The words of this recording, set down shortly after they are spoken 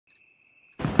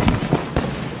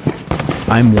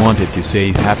I'm wanted to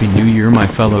say Happy New Year my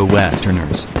fellow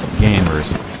Westerners,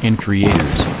 gamers, and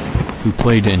creators who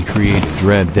played and created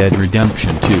Red Dead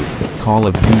Redemption 2, Call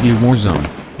of Duty Warzone,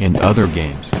 and other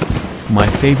games. My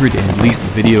favorite and least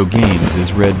video games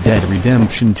is Red Dead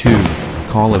Redemption 2,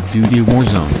 Call of Duty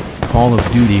Warzone, Call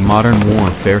of Duty Modern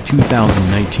Warfare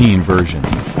 2019 version,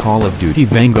 Call of Duty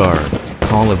Vanguard,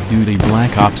 Call of Duty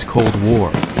Black Ops Cold War,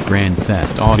 Grand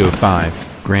Theft Auto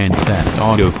 5, Grand Theft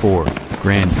Auto 4,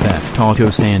 Grand Theft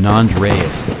Auto San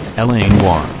Andreas, L.A.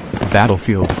 Noire,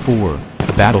 Battlefield 4,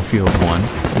 Battlefield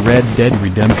 1, Red Dead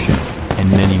Redemption, and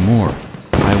many more.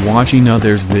 I watching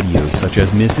others' videos such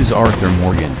as Mrs. Arthur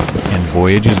Morgan, and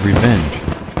Voyage's Revenge.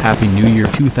 Happy New Year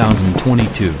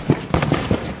 2022.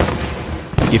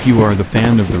 If you are the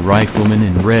fan of the Rifleman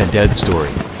and Red Dead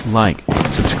story, like,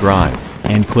 subscribe,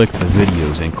 and click the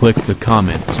videos and click the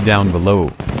comments down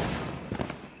below.